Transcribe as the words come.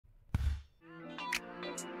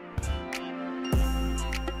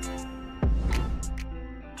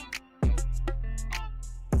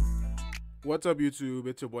What's up YouTube,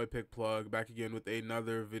 it's your boy Pick Plug back again with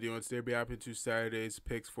another video, and today we'll be happening to Saturday's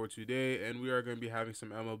picks for today, and we are going to be having some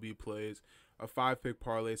MLB plays, a 5-pick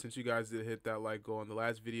parlay. Since you guys did hit that like goal on the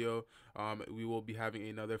last video, we will be having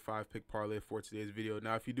another 5-pick parlay for today's video.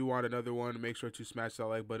 Now if you do want another one, make sure to smash that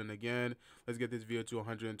like button again. Let's get this video to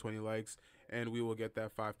 120 likes and we will get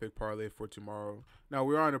that 5-pick parlay for tomorrow. Now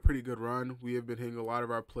we're on a pretty good run. We have been hitting a lot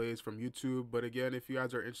of our plays from YouTube, but again, if you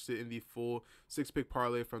guys are interested in the full 6-pick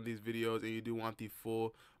parlay from these videos and you do want the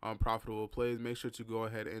full profitable plays, make sure to go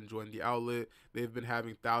ahead and join the outlet. They've been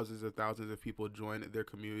having thousands of people join their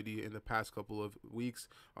community in the past couple of weeks.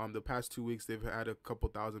 The past 2 weeks they've had a couple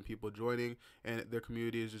thousand people joining, and their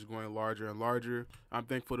community is just growing larger and larger. I'm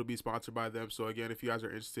thankful to be sponsored by them. So again, if you guys are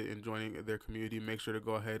interested in joining their community, make sure to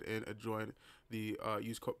go ahead and join the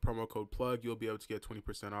promo code plug. You'll be able to get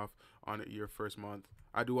 20% off on your first month.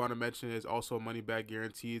 I do want to mention is also money back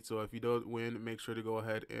guaranteed. So if you don't win, make sure to go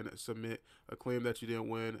ahead and submit a claim that you didn't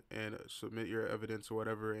win and submit your evidence or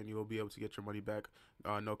whatever, and you will be able to get your money back,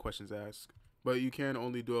 no questions asked. But you can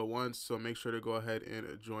only do it once, so make sure to go ahead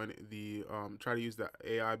and join the try to use the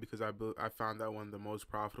AI, because I found that one the most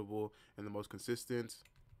profitable and the most consistent,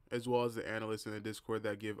 as well as the analysts in the Discord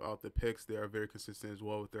that give out the picks. They are very consistent as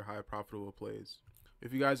well with their high profitable plays.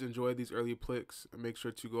 If you guys enjoy these early picks, make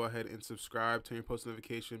sure to go ahead and subscribe, turn your post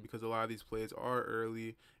notification, because a lot of these plays are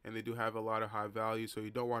early and they do have a lot of high value, so you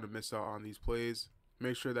don't want to miss out on these plays.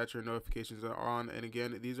 Make sure that your notifications are on. And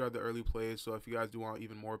again, these are the early plays, so if you guys do want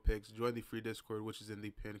even more picks, join the free Discord, which is in the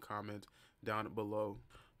pinned comment down below.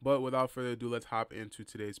 But without further ado, let's hop into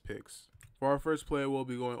today's picks. For our first play, we'll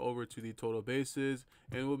be going over to the total bases,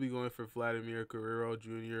 and we'll be going for Vladimir Guerrero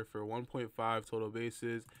Jr. for 1.5 total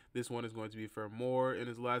bases. This one is going to be for more. In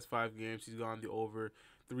his last 5 games, he's gone the over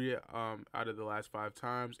 3 out of the last 5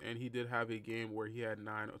 times, and he did have a game where he had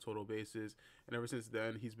 9 total bases, and ever since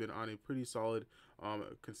then he's been on a pretty solid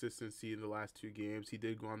consistency in the last 2 games. He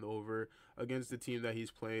did go on the over against the team that he's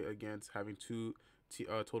playing against, having 2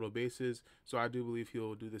 total bases, so I do believe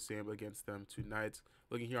he'll do the same against them tonight.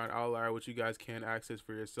 Looking here on Outlier, which you guys can access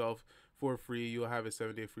for yourself for free. You'll have a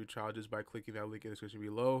 7-day free trial just by clicking that link in the description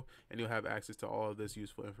below, and you'll have access to all of this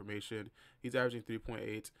useful information. He's averaging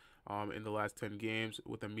 3.8 in the last 10 games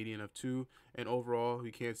with a median of 2, and overall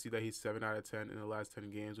we can see that he's 7 out of 10 in the last 10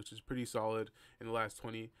 games, which is pretty solid. In the last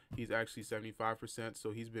 20, he's actually 75%,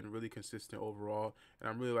 so he's been really consistent overall, and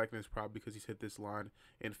I'm really liking this prop because he's hit this line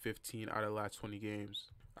in 15 out of the last 20 games.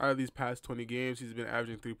 Out of these past 20 games, he's been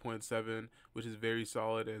averaging 3.7, which is very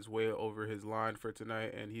solid and is way over his line for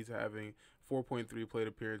tonight, and he's having 4.3 plate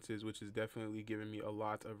appearances, which is definitely giving me a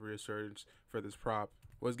lot of reassurance for this prop.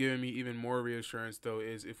 What's giving me even more reassurance, though,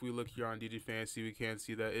 is if we look here on DG Fantasy, we can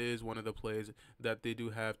see that it is one of the plays that they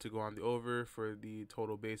do have to go on the over for the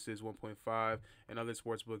total bases 1.5, and other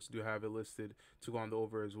sports books do have it listed to go on the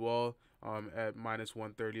over as well. At minus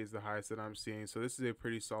 130 is the highest that I'm seeing, so this is a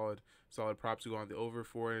pretty solid prop to go on the over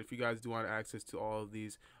for. And if you guys do want access to all of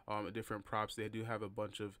these different props, they do have a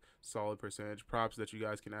bunch of solid percentage props that you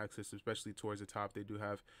guys can access, especially towards the top. They do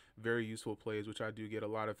have very useful plays, which I do get a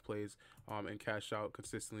lot of plays and cash out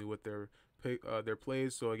consistently with their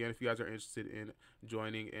plays. So again, if you guys are interested in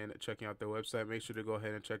joining and checking out their website, make sure to go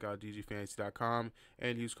ahead and check out dgfantasy.com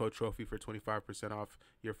and use code TROPHY for 25% off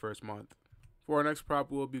your first month. For our next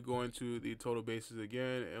prop, we'll be going to the total bases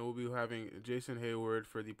again, and we'll be having Jason Hayward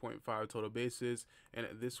for the 0.5 total bases, and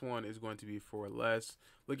this one is going to be for less.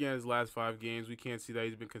 Looking at his last 5 games, we can see that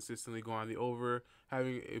he's been consistently going on the over,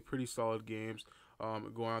 having a pretty solid games.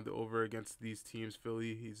 Going on the over against these teams.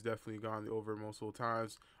 Philly, he's definitely gone the over multiple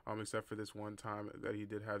times, except for this one time that he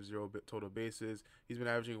did have 0 total bases. He's been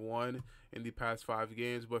averaging 1 in the past 5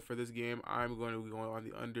 games, but for this game, I'm going to be going on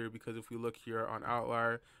the under, because if we look here on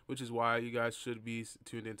Outlier, which is why you guys should be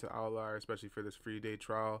tuned into Outlier, especially for this free day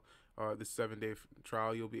trial, this 7-day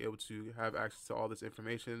trial, you'll be able to have access to all this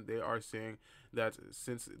information. They are saying that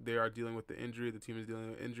since they are dealing with the injury, the team is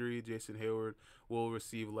dealing with injury, Jason Hayward will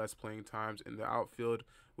receive less playing times in the outfield,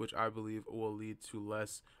 which I believe will lead to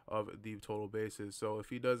less of the total bases. So if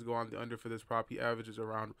he does go on the under for this prop, he averages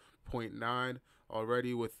around 0.9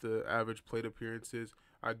 already with the average plate appearances.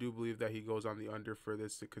 I do believe that he goes on the under for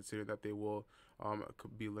this, considering that they will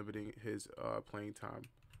be limiting his playing time.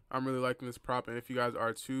 I'm really liking this prop, and if you guys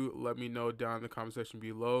are too, let me know down in the comment section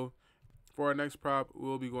below. For our next prop,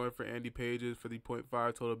 we'll be going for Andy Pages for the 0.5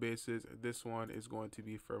 total bases. This one is going to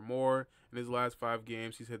be for more. In his last 5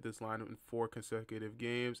 games, he's hit this line in 4 consecutive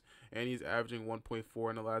games, and he's averaging 1.4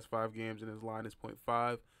 in the last 5 games, and his line is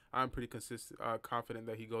 0.5. I'm pretty confident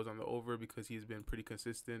that he goes on the over because he's been pretty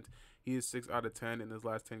consistent. He is 6 out of 10 in his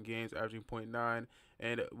last 10 games, averaging 0.9.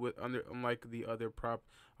 And unlike the other prop,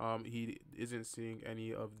 he isn't seeing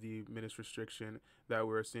any of the minutes restriction that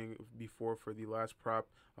we were seeing before for the last prop.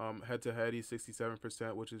 Head to head, he's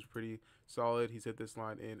 67%, which is pretty solid. He's hit this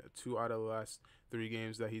line in 2 out of the last 3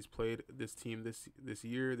 games that he's played this team this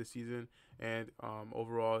season, and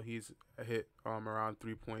overall he's hit around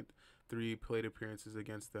 3.3 plate appearances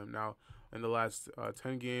against them. Now, in the last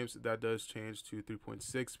 10 games, that does change to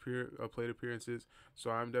 3.6 plate appearances. So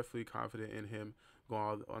I'm definitely confident in him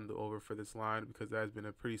going on the over for this line because that has been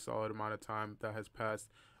a pretty solid amount of time that has passed.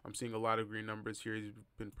 I'm seeing a lot of green numbers here. He's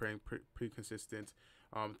been playing pretty consistent.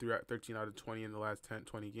 13 out of 20 in the last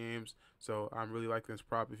 20 games. So I'm really liking this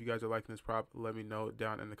prop. If you guys are liking this prop, let me know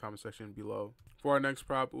down in the comment section below. For our next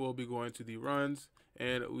prop, we'll be going to the runs,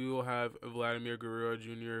 and we will have Vladimir Guerrero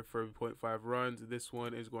Jr. for 0.5 runs. This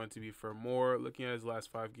one is going to be for more. Looking at his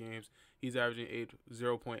last 5 games, he's averaging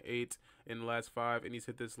 0.8 in the last 5, and he's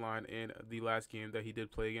hit this line in the last game that he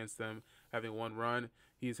did play against them, having 1 run.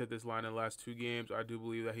 He's hit this line in the last 2 games. I do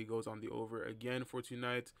believe that he goes on the over again for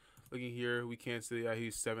tonight. Looking here, we can see that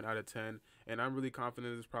he's 7 out of 10, and I'm really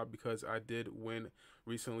confident in this prop because I did win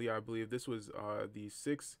recently. I believe this was the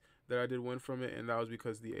 6th that I did win from it, and that was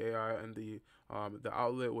because the AI and the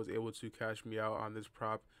outlet was able to cash me out on this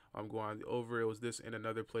prop. I'm going on the over. It was this and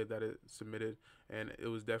another play that it submitted, and it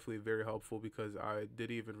was definitely very helpful because I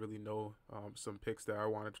didn't even really know some picks that I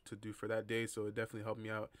wanted to do for that day, so it definitely helped me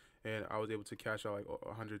out, and I was able to cash out like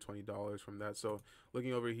 $120 from that. So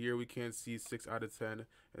looking over here, we can see 6 out of 10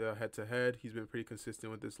 head to head. He's been pretty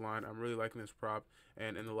consistent with this line. I'm really liking this prop,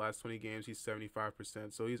 and in the last 20 games, he's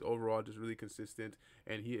 75%. So he's overall just really consistent,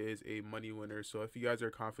 and he is a money winner. So if you guys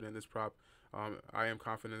are confident in this prop, I am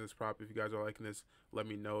confident in this prop. If you guys are liking this, let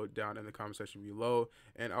me know down in the comment section below,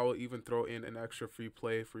 and I will even throw in an extra free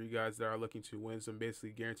play for you guys that are looking to win some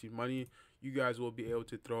basically guaranteed money. You guys will be able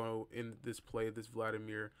to throw in this play, this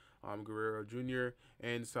Vladimir Guerrero Jr.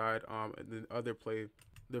 inside the other play,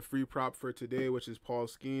 the free prop for today, which is Paul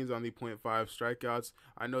Skeens on the 0.5 strikeouts.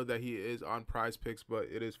 I know that he is on Prizepicks, but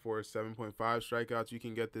it is for 7.5 strikeouts. You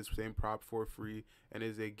can get this same prop for free, and it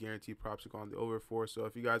is a guaranteed prop to go on the over for. So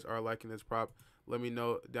if you guys are liking this prop, let me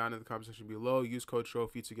know down in the comment section below. Use code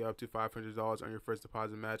TROPHY to get up to $500 on your first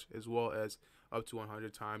deposit match, as well as up to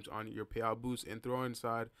 100 times on your payout boost, and throw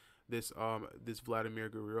inside this Vladimir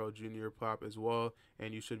Guerrero Jr. prop as well,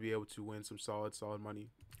 and you should be able to win some solid money.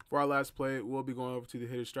 For our last play, we'll be going over to the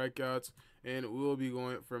hitter strikeouts, and we'll be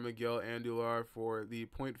going for Miguel Andujar for the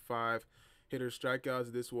 0.5 hitter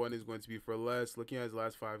strikeouts. This one is going to be for less. Looking at his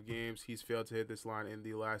last 5 games, he's failed to hit this line in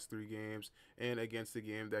the last 3 games, and against the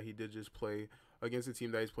game that he did just play against the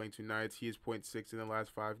team that he's playing tonight, he is 0.6 in the last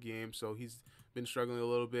 5 games. So he's been struggling a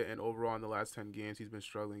little bit, and overall in the last 10 games, he's been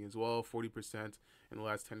struggling as well. 40% in the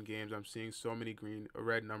last 10 games. I'm seeing so many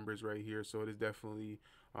red numbers right here, so it is definitely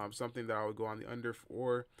something that I would go on the under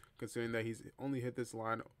for, considering that he's only hit this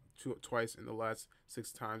line twice in the last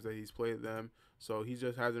 6 times that he's played them. So he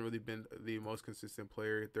just hasn't really been the most consistent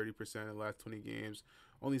player. 30% in the last 20 games.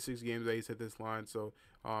 Only 6 games that he's hit this line. So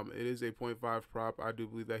it is a 0.5 prop. I do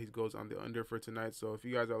believe that he goes on the under for tonight. So if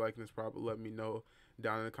you guys are liking this prop, let me know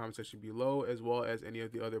down in the comment section below, as well as any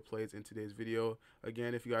of the other plays in today's video.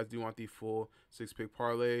 Again, if you guys do want the full 6-pick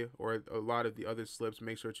parlay or a lot of the other slips,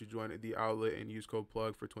 make sure to join the outlet and use code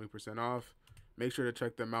PLUG for 20% off. Make sure to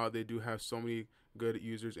check them out. They do have so many good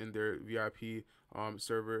users in their VIP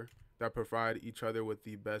server that provide each other with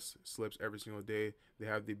the best slips every single day. They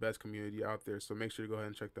have the best community out there, so make sure to go ahead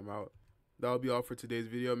and check them out. That'll be all for today's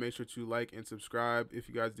video. Make sure to like and subscribe if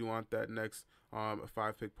you guys do want that next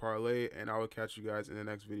 5-pick parlay, and I will catch you guys in the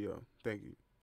next video. Thank you.